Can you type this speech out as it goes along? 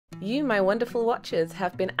You, my wonderful watchers,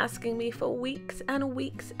 have been asking me for weeks and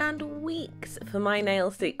weeks and weeks for my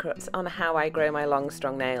nail secrets on how I grow my long,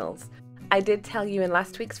 strong nails. I did tell you in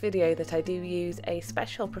last week's video that I do use a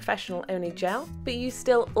special professional only gel, but you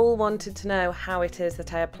still all wanted to know how it is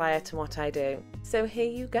that I apply it and what I do. So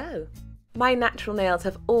here you go. My natural nails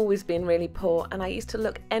have always been really poor, and I used to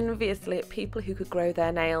look enviously at people who could grow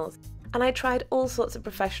their nails. And I tried all sorts of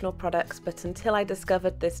professional products, but until I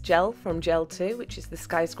discovered this gel from Gel 2, which is the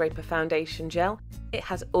Skyscraper Foundation Gel, it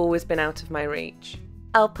has always been out of my reach.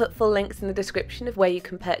 I'll put full links in the description of where you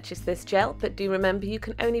can purchase this gel, but do remember you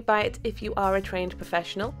can only buy it if you are a trained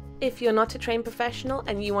professional. If you're not a trained professional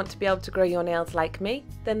and you want to be able to grow your nails like me,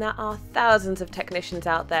 then there are thousands of technicians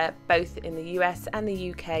out there, both in the US and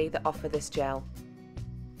the UK, that offer this gel.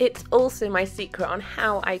 It's also my secret on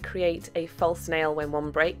how I create a false nail when one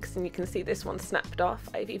breaks, and you can see this one snapped off.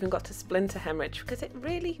 I've even got a splinter hemorrhage because it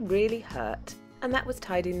really hurt. And that was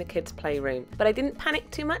tidying the kids' playroom. But I didn't panic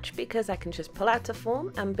too much because I can just pull out a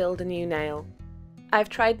form and build a new nail. I've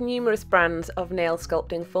tried numerous brands of nail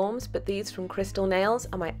sculpting forms, but these from Crystal Nails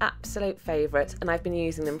are my absolute favourite, and I've been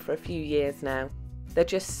using them for a few years now. They're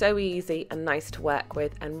just so easy and nice to work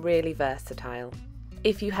with and really versatile.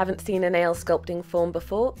 If you haven't seen a nail sculpting form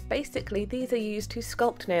before, basically these are used to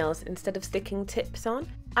sculpt nails instead of sticking tips on.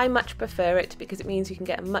 I much prefer it because it means you can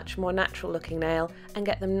get a much more natural looking nail and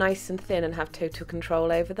get them nice and thin and have total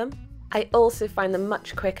control over them. I also find them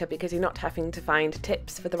much quicker because you're not having to find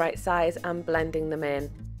tips for the right size and blending them in.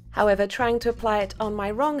 However, trying to apply it on my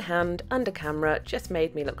wrong hand under camera just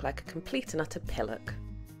made me look like a complete and utter pillock.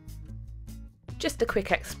 Just a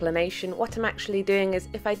quick explanation, what I'm actually doing is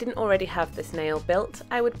if I didn't already have this nail built,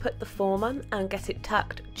 I would put the form on and get it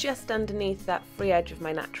tucked just underneath that free edge of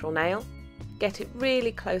my natural nail, get it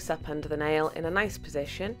really close up under the nail in a nice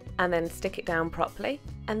position, and then stick it down properly,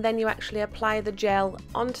 and then you actually apply the gel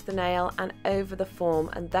onto the nail and over the form,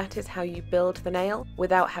 and that is how you build the nail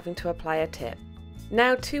without having to apply a tip.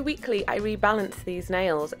 Now 2 weekly I rebalance these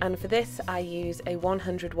nails, and for this I use a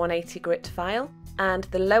 100-180 grit file. And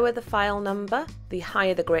the lower the file number, the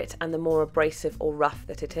higher the grit and the more abrasive or rough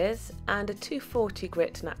that it is, and a 240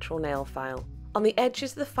 grit natural nail file. On the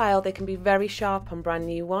edges of the file they can be very sharp on brand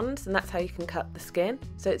new ones, and that's how you can cut the skin,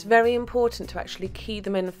 so it's very important to actually key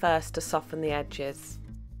them in first to soften the edges.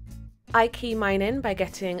 I key mine in by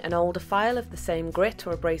getting an older file of the same grit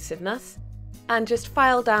or abrasiveness, and just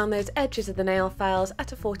file down those edges of the nail files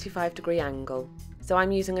at a 45-degree angle. So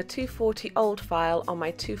I'm using a 240 old file on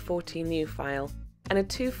my 240 new file. And a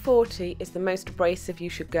 240 is the most abrasive you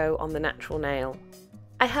should go on the natural nail.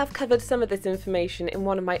 I have covered some of this information in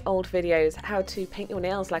one of my old videos, how to paint your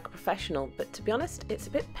nails like a professional, but to be honest, it's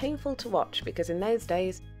a bit painful to watch because in those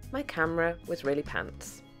days, my camera was really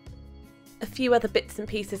pants. A few other bits and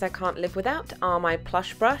pieces I can't live without are my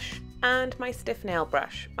plush brush and my stiff nail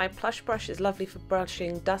brush. My plush brush is lovely for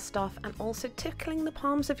brushing dust off and also tickling the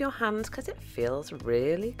palms of your hands because it feels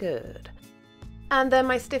really good. And then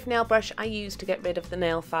my stiff nail brush I use to get rid of the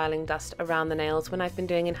nail filing dust around the nails when I've been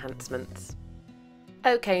doing enhancements.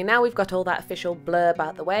 Okay, now we've got all that official blurb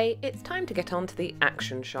out the way, it's time to get on to the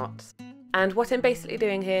action shots. And what I'm basically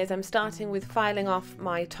doing here is I'm starting with filing off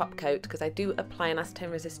my top coat, because I do apply an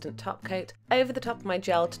acetone resistant top coat over the top of my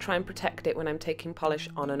gel to try and protect it when I'm taking polish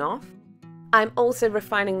on and off. I'm also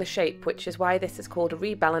refining the shape, which is why this is called a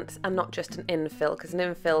rebalance and not just an infill, because an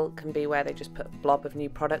infill can be where they just put a blob of new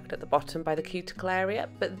product at the bottom by the cuticle area,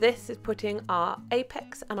 but this is putting our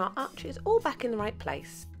apex and our arches all back in the right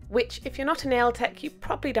place. Which, if you're not a nail tech, you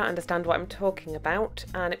probably don't understand what I'm talking about,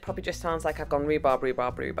 and it probably just sounds like I've gone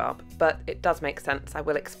rhubarb, but it does make sense. I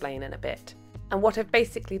will explain in a bit. And what I've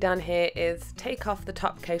basically done here is take off the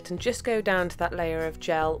top coat and just go down to that layer of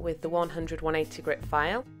gel with the 100-180 grit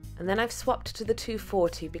file. And then I've swapped to the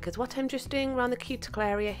 240 because what I'm just doing around the cuticle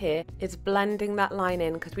area here is blending that line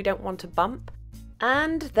in because we don't want a bump.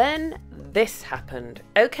 And then this happened.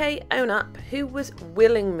 Okay, own up. Who was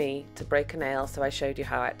willing me to break a nail so I showed you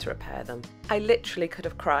how I had to repair them? I literally could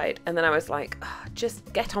have cried, and then I was like, oh,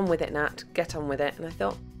 just get on with it, Nat, get on with it. And I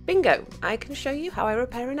thought, bingo, I can show you how I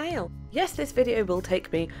repair a nail. Yes, this video will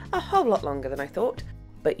take me a whole lot longer than I thought,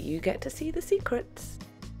 but you get to see the secrets.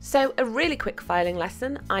 So a really quick filing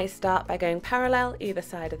lesson. I start by going parallel either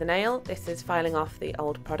side of the nail. This is filing off the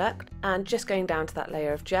old product and just going down to that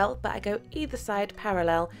layer of gel, but I go either side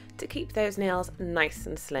parallel to keep those nails nice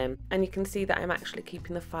and slim. And you can see that I'm actually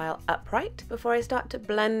keeping the file upright before I start to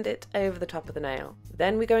blend it over the top of the nail.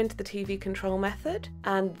 Then we go into the TV control method,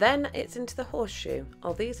 and then it's into the horseshoe.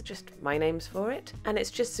 Oh, these are just my names for it. And it's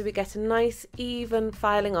just so we get a nice even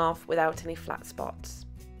filing off without any flat spots.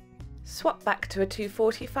 Swap back to a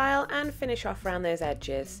 240 file and finish off around those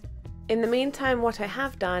edges. In the meantime, what I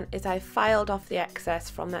have done is I filed off the excess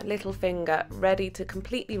from that little finger, ready to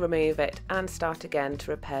completely remove it and start again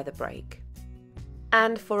to repair the break.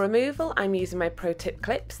 And for removal, I'm using my Pro Tip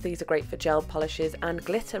clips. These are great for gel polishes and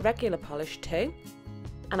glitter regular polish too.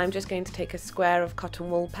 And I'm just going to take a square of cotton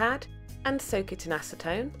wool pad and soak it in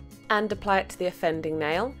acetone and apply it to the offending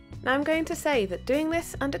nail. Now I'm going to say that doing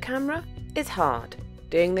this under camera is hard.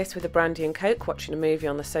 Doing this with a brandy and coke, watching a movie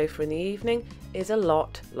on the sofa in the evening, is a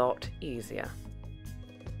lot easier.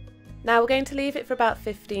 Now we're going to leave it for about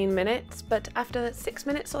 15 minutes, but after 6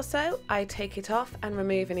 minutes or so, I take it off and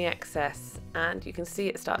remove any excess, and you can see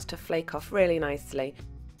it starts to flake off really nicely.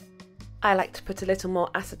 I like to put a little more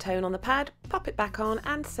acetone on the pad, pop it back on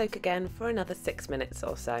and soak again for another 6 minutes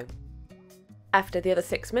or so. After the other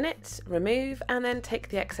 6 minutes, remove and then take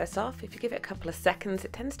the excess off. If you give it a couple of seconds,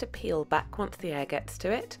 it tends to peel back once the air gets to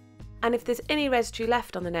it. And if there's any residue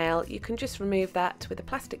left on the nail, you can just remove that with a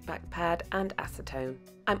plastic back pad and acetone.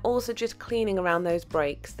 I'm also just cleaning around those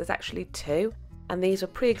breaks. There's actually 2, and these are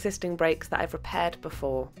pre-existing breaks that I've repaired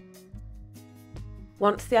before.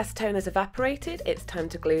 Once the acetone has evaporated, it's time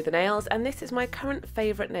to glue the nails, and this is my current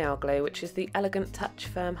favourite nail glue, which is the Elegant Touch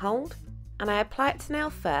Firm Hold. And I apply it to nail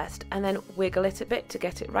first and then wiggle it a bit to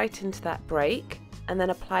get it right into that break, and then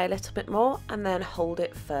apply a little bit more and then hold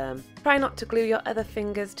it firm. Try not to glue your other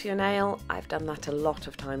fingers to your nail. I've done that a lot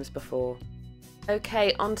of times before.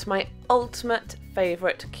 Okay, on to my ultimate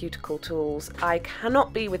favourite cuticle tools. I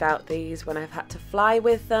cannot be without these when I've had to fly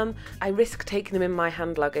with them. I risk taking them in my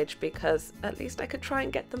hand luggage because at least I could try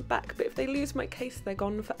and get them back, but if they lose my case, they're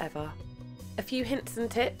gone forever. A few hints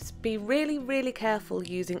and tips: be really careful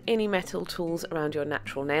using any metal tools around your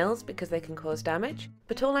natural nails because they can cause damage.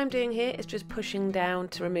 But all I'm doing here is just pushing down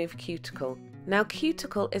to remove cuticle. Now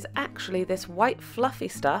cuticle is actually this white fluffy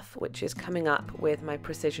stuff which is coming up with my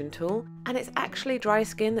precision tool, and it's actually dry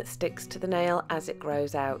skin that sticks to the nail as it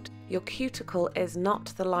grows out. Your cuticle is not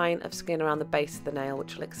the line of skin around the base of the nail,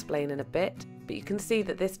 which I'll explain in a bit, but you can see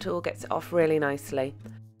that this tool gets it off really nicely.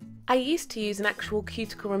 I used to use an actual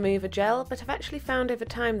cuticle remover gel, but I've actually found over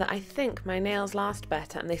time that I think my nails last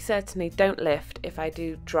better, and they certainly don't lift if I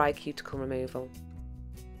do dry cuticle removal.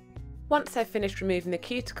 Once I've finished removing the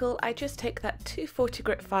cuticle, I just take that 240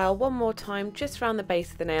 grit file one more time just around the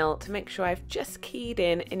base of the nail to make sure I've just keyed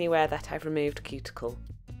in anywhere that I've removed cuticle.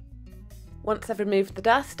 Once I've removed the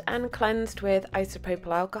dust and cleansed with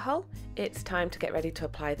isopropyl alcohol, it's time to get ready to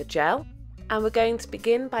apply the gel. And we're going to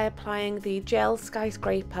begin by applying the Gel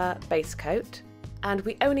Skyscraper base coat, and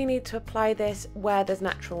we only need to apply this where there's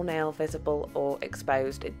natural nail visible or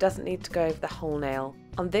exposed. It doesn't need to go over the whole nail.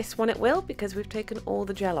 On this one it will, because we've taken all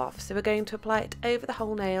the gel off, so we're going to apply it over the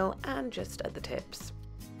whole nail and just at the tips.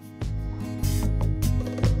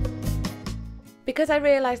 Because I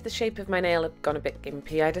realised the shape of my nail had gone a bit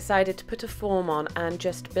gimpy, I decided to put a form on and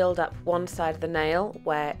just build up one side of the nail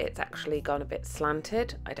where it's actually gone a bit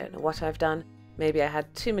slanted. I don't know what I've done. Maybe I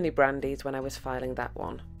had too many brandies when I was filing that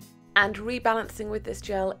one. And rebalancing with this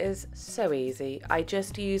gel is so easy. I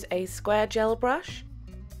just use a square gel brush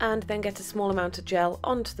and then get a small amount of gel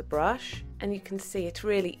onto the brush, and you can see it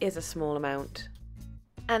really is a small amount.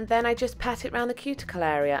 And then I just pat it around the cuticle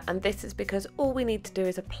area, and this is because all we need to do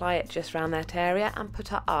is apply it just around that area and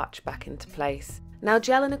put our arch back into place. Now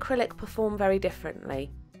gel and acrylic perform very differently.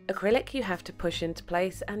 Acrylic you have to push into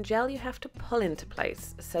place, and gel you have to pull into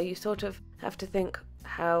place, so you sort of have to think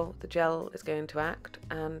how the gel is going to act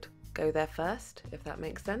and go there first, if that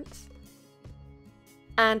makes sense.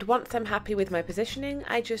 And once I'm happy with my positioning,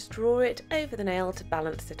 I just draw it over the nail to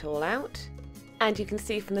balance it all out. And you can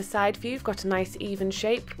see from the side view you've got a nice even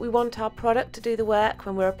shape. We want our product to do the work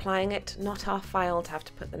when we're applying it, not our file to have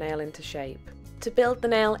to put the nail into shape. To build the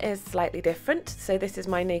nail is slightly different, so this is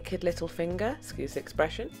my naked little finger, excuse the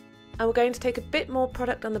expression. And we're going to take a bit more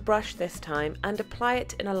product on the brush this time and apply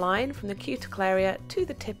it in a line from the cuticle area to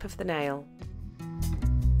the tip of the nail.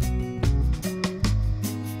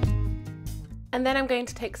 And then I'm going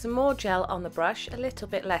to take some more gel on the brush, a little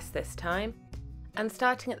bit less this time. And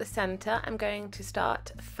starting at the centre, I'm going to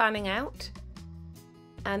start fanning out,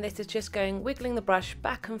 and this is just going wiggling the brush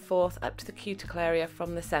back and forth up to the cuticle area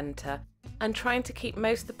from the centre, and trying to keep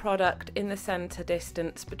most of the product in the centre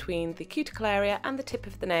distance between the cuticle area and the tip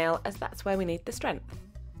of the nail, as that's where we need the strength.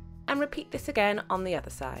 And repeat this again on the other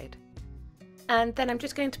side. And then I'm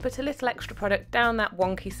just going to put a little extra product down that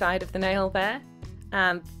wonky side of the nail there,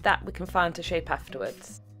 and that we can file into shape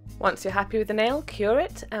afterwards. Once you're happy with the nail, cure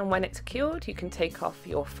it, and when it's cured you can take off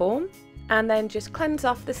your form. and then just cleanse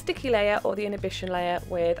off the sticky layer or the inhibition layer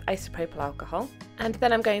with isopropyl alcohol. And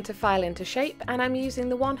then I'm going to file into shape, and I'm using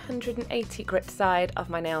the 180 grit side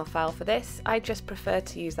of my nail file for this. I just prefer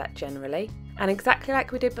to use that generally. And exactly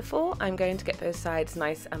like we did before, I'm going to get those sides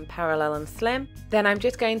nice and parallel and slim. Then I'm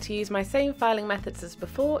just going to use my same filing methods as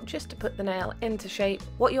before, just to put the nail into shape.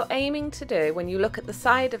 What you're aiming to do when you look at the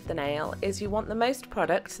side of the nail is you want the most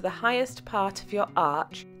product, so the highest part of your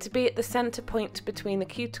arch, to be at the centre point between the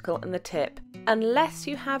cuticle and the tip, unless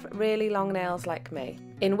you have really long nails like me,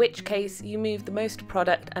 in which case you move the most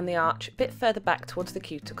product and the arch a bit further back towards the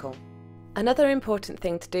cuticle. Another important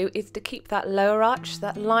thing to do is to keep that lower arch,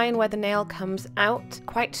 that line where the nail comes out,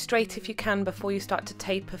 quite straight if you can before you start to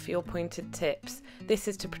taper for your pointed tips. This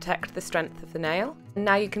is to protect the strength of the nail. And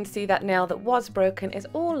now you can see that nail that was broken is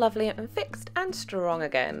all lovely and fixed and strong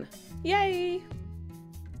again. Yay!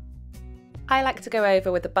 I like to go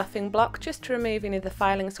over with a buffing block just to remove any of the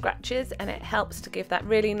filing scratches, and it helps to give that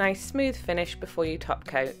really nice smooth finish before you top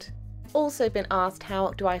coat. Also been asked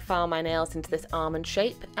how do I file my nails into this almond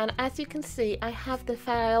shape, and as you can see I have the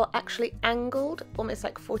file actually angled almost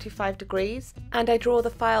like 45 degrees, and I draw the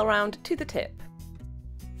file round to the tip.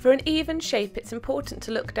 For an even shape it's important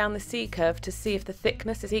to look down the C-curve to see if the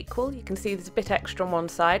thickness is equal. You can see there's a bit extra on one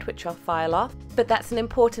side which I'll file off, but that's an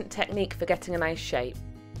important technique for getting a nice shape.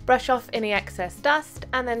 Brush off any excess dust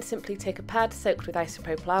and then simply take a pad soaked with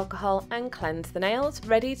isopropyl alcohol and cleanse the nails,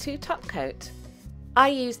 ready to top coat. I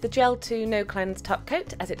use the Gel 2 No Cleanse top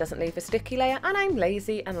coat as it doesn't leave a sticky layer, and I'm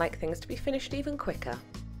lazy and like things to be finished even quicker.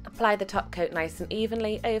 Apply the top coat nice and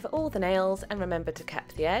evenly over all the nails and remember to cap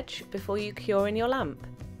the edge before you cure in your lamp.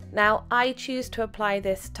 Now I choose to apply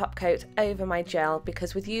this top coat over my gel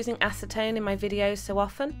because with using acetone in my videos so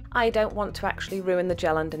often, I don't want to actually ruin the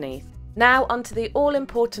gel underneath. Now onto the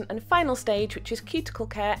all-important and final stage, which is cuticle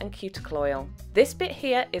care and cuticle oil. This bit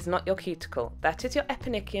here is not your cuticle, that is your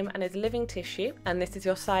eponychium and is living tissue, and this is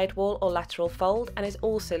your side wall or lateral fold and is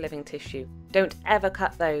also living tissue. Don't ever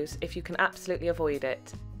cut those if you can absolutely avoid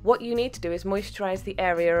it. What you need to do is moisturise the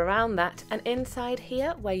area around that and inside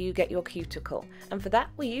here where you get your cuticle, and for that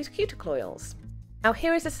we use cuticle oils. Now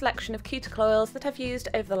here is a selection of cuticle oils that I've used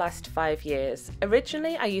over the last 5 years.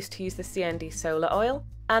 Originally I used to use the CND Solar Oil,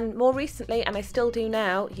 and more recently, and I still do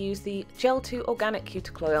now, use the Gel 2 Organic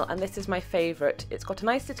Cuticle Oil, and this is my favourite. It's got a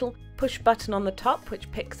nice little push button on the top which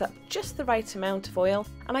picks up just the right amount of oil,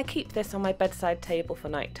 and I keep this on my bedside table for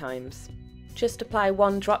night times. Just apply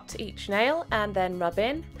 1 drop to each nail and then rub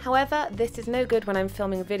in. However, this is no good when I'm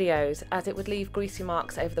filming videos as it would leave greasy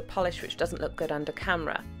marks over the polish which doesn't look good under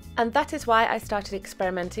camera. And that is why I started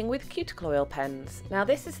experimenting with cuticle oil pens. Now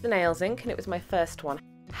this is the Nails Ink and it was my first one.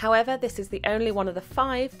 However, this is the only one of the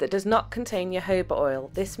 5 that does not contain jojoba oil.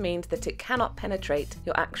 This means that it cannot penetrate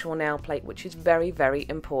your actual nail plate, which is very, very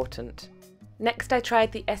important. Next I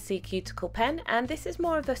tried the SE Cuticle Pen, and this is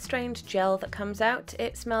more of a strange gel that comes out.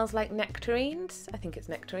 It smells like nectarines. I think it's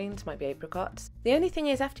nectarines, might be apricots. The only thing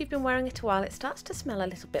is after you've been wearing it a while it starts to smell a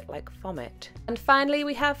little bit like vomit. And finally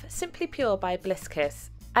we have Simply Pure by Bliss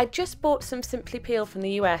Kiss. I just bought some Simply Pure from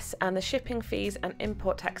the US and the shipping fees and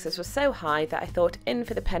import taxes were so high that I thought in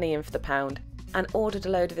for the penny, in for the pound, and ordered a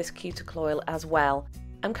load of this cuticle oil as well.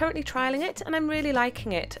 I'm currently trialling it and I'm really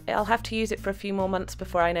liking it. I'll have to use it for a few more months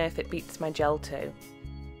before I know if it beats my Gel 2.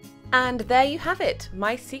 And there you have it,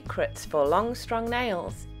 my secrets for long strong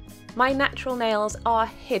nails. My natural nails are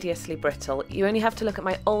hideously brittle. You only have to look at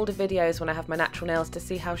my older videos when I have my natural nails to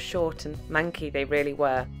see how short and manky they really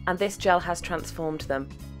were, and this gel has transformed them.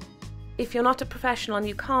 If you're not a professional and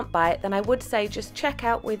you can't buy it, then I would say just check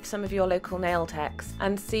out with some of your local nail techs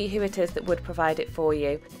and see who it is that would provide it for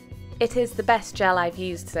you. It is the best gel I've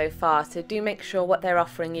used so far, so do make sure what they're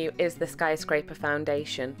offering you is the Skyscraper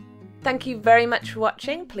foundation. Thank you very much for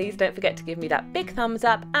watching. Please don't forget to give me that big thumbs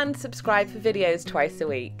up and subscribe for videos twice a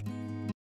week.